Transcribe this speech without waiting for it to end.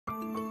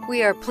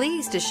We are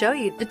pleased to show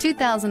you the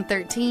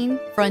 2013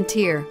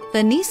 Frontier. The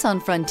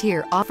Nissan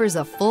Frontier offers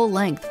a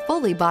full-length,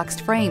 fully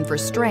boxed frame for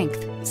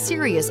strength,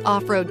 serious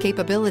off-road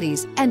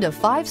capabilities, and a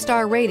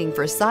 5-star rating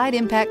for side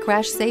impact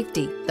crash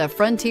safety. The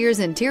Frontier's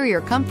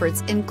interior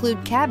comforts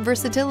include cab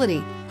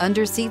versatility,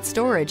 under-seat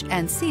storage,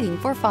 and seating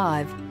for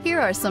 5. Here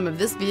are some of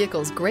this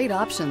vehicle's great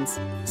options: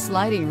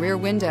 sliding rear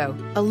window,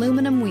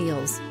 aluminum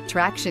wheels,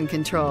 traction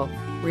control,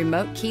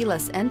 remote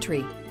keyless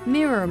entry,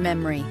 mirror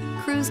memory,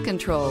 cruise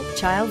control,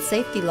 child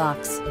safety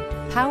locks,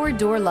 power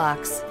door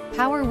locks,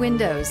 power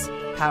windows,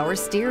 power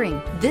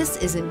steering. This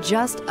isn't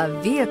just a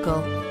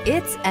vehicle,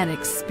 it's an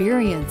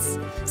experience.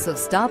 So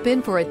stop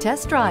in for a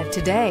test drive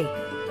today.